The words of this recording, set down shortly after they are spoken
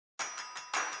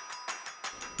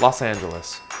Los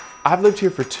Angeles. I've lived here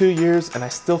for 2 years and I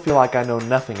still feel like I know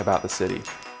nothing about the city.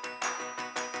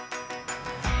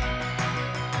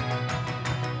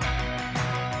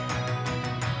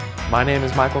 My name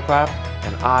is Michael Klapp,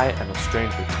 and I am a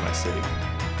stranger to my city.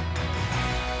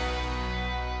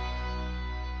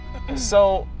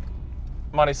 So,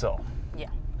 Marisol.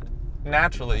 Yeah.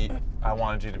 Naturally, I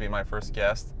wanted you to be my first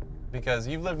guest because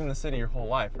you've lived in the city your whole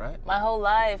life, right? My whole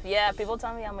life, yeah. People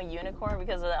tell me I'm a unicorn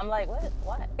because I'm like,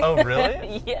 what? Oh,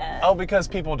 really? Yeah. Oh, because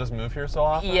people just move here so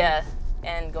often? Yeah,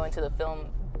 and go into the film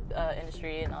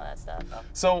industry and all that stuff.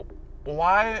 So,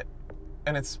 why,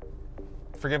 and it's,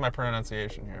 forgive my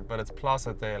pronunciation here, but it's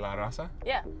Plaza De La Raza?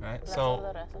 Yeah. Right? Plaza So, De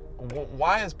La Raza.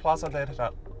 why is Plaza De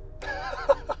La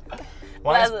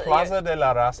Plaza De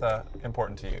La Raza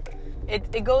important to you?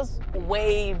 It goes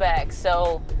way back.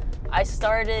 So I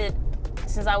started,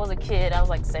 since I was a kid, I was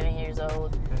like 7 years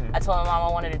old. I told my mom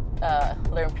I wanted to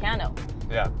learn piano.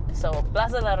 Yeah. So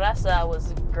Plaza De La Raza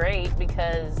was great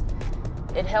because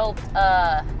it helped,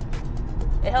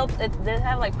 they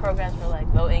have like programs for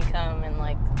like low income and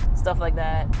like stuff like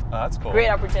that. Oh, that's cool. Great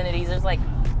opportunities. There's like,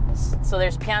 so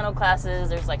there's piano classes,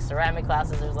 there's like ceramic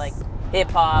classes, there's like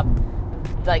hip hop,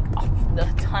 like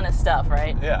a ton of stuff,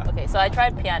 right? Yeah. Okay, so I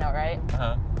tried piano, right?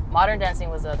 Modern dancing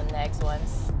was the next one.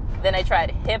 Then I tried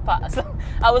hip hop. So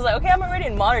I was like, okay, I'm already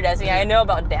in modern dancing. I know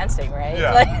about dancing, right?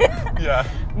 Yeah. Like, yeah.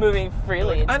 Moving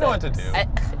freely. I know what to do.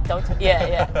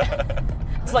 Yeah.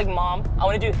 It's like, Mom, I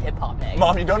want to do hip hop next.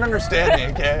 Mom, you don't understand me,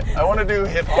 okay? I want to do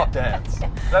hip hop dance.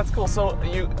 That's cool. So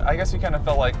I guess you kind of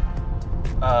felt like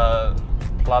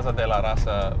Plaza De La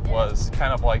Raza was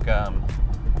kind of like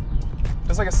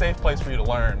just like a safe place for you to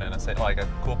learn and like a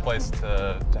cool place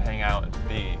to hang out and to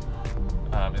be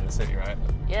in the city, right?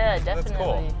 Yeah,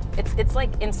 definitely. That's cool. It's like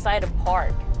inside a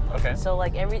park. Okay. So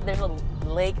like there's a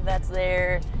lake that's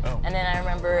there, and then I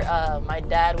remember my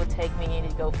dad would take me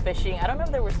to go fishing. I don't know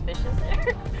if there was fishes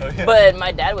there, but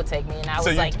my dad would take me, and I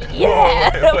was like,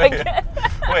 yeah.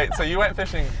 Wait, so you went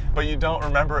fishing, but you don't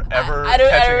remember ever? I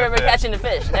don't remember catching the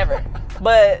fish, never.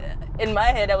 But in my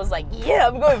head, I was like, yeah,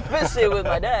 I'm going fishing with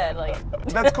my dad. Like,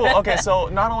 that's cool. Okay, so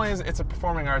not only is it's a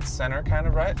performing arts center, kind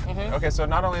of, right? Okay, so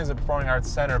not only is it a performing arts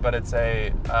center, but it's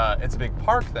a big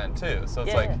park then too. So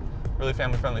it's like really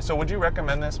family friendly. So would you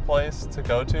recommend this place to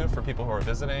go to for people who are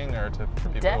visiting or for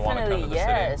people who want to come to the city?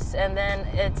 Yes. And then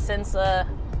it's since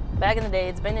back in the day,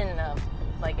 it's been in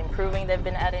like improving. They've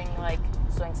been adding like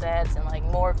swing sets and like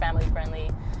more family friendly.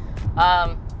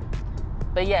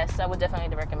 But yes, I would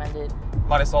definitely recommend it.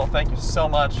 Marisol, thank you so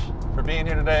much for being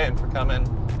here today and for coming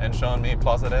and showing me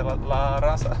Plaza De La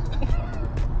Raza.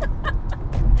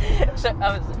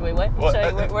 Wait, what?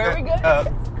 Where are we going?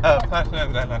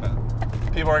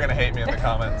 People are going to hate me in the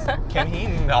comments. Can he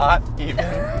not even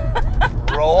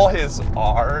roll his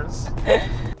R's?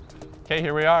 Okay,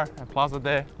 here we are at Plaza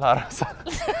De La Raza.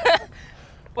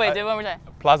 Wait, do it one more time.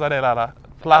 Plaza De La Raza.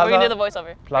 We're going to do the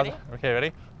voiceover. Plaza. Ready? Okay,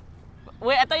 ready?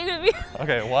 Wait, I thought you were going to be...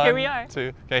 Okay, one, here we are.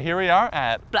 Two. Okay, here we are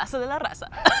at... Plaza De La Raza.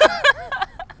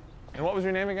 And what was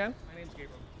your name again? My name's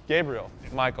Gabriel. Gabriel.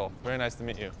 Michael, very nice to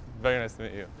meet you. Very nice to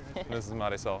meet you. This is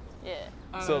Marisol. Yeah.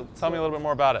 So tell me a little bit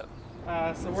more about it.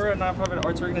 So we're a nonprofit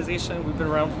arts organization. We've been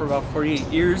around for about 48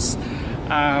 years.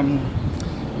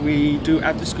 We do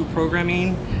after-school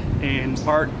programming and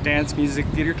art, dance, music,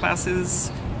 theater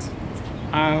classes.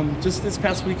 Just this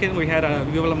past weekend, we had a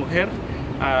Viva la Mujer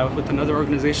with another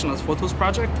organization, Las Fotos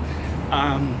Project.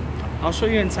 I'll show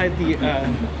you inside the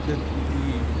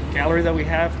gallery that we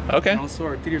have. Okay. And also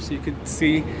our theater, so you could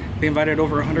see they invited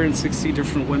over 160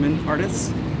 different women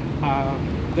artists.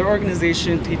 Their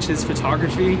organization teaches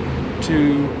photography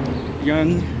to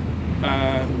young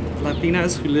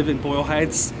Latinas who live in Boyle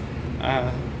Heights,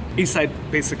 East Side,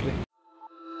 basically.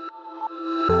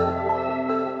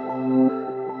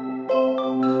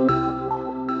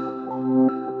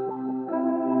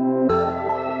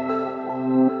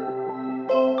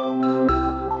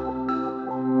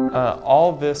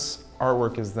 All this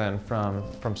artwork is then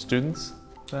from students?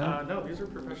 Then? No, these are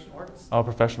professional artists. Oh,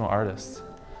 professional artists.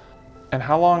 And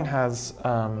how long has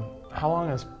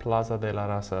Plaza De La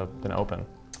Raza been open?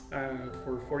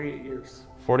 For 48 years.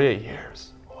 48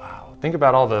 years. Wow. Think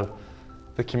about all the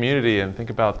community and think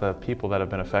about the people that have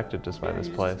been affected just by this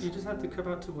place. You just have to come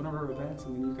out to one of our events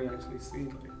and then you can actually see.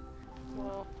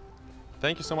 Well,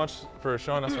 Thank you so much for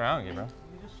showing us around, Gabriel.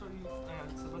 Let me just show you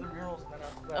some other murals and then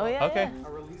after that, oh yeah. Okay.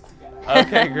 I'll release together.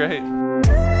 Okay, great.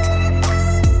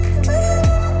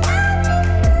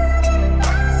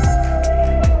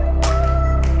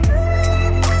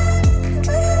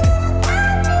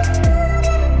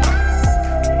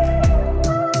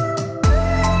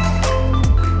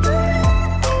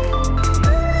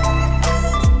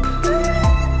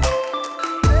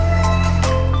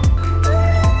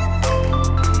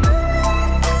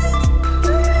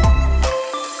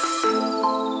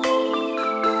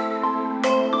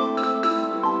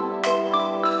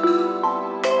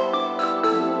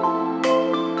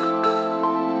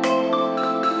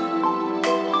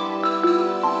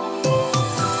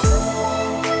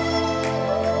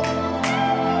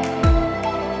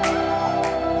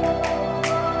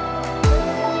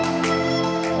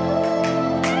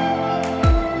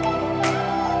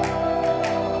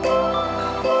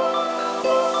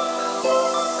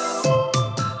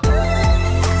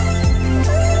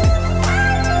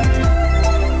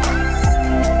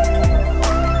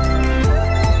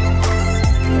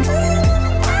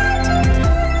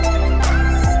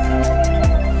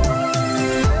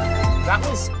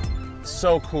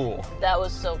 so cool. That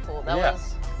was so cool.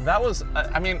 That was,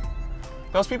 I mean,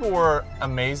 those people were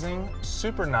amazing,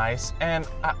 super nice, and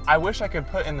I wish I could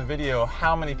put in the video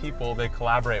how many people they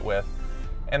collaborate with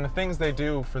and the things they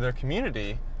do for their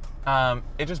community.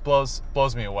 It just blows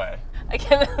me away. I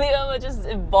can't believe how much has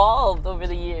evolved over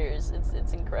the years.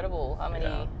 It's incredible how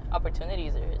many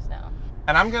opportunities there is now.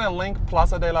 And I'm going to link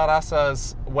Plaza De La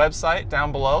Raza's website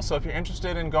down below, so if you're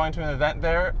interested in going to an event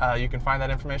there, you can find that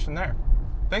information there.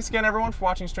 Thanks again, everyone, for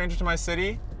watching Stranger to My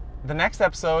City. The next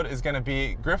episode is going to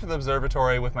be Griffith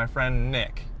Observatory with my friend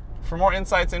Nick. For more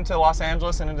insights into Los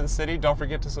Angeles and into the city, don't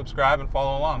forget to subscribe and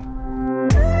follow along.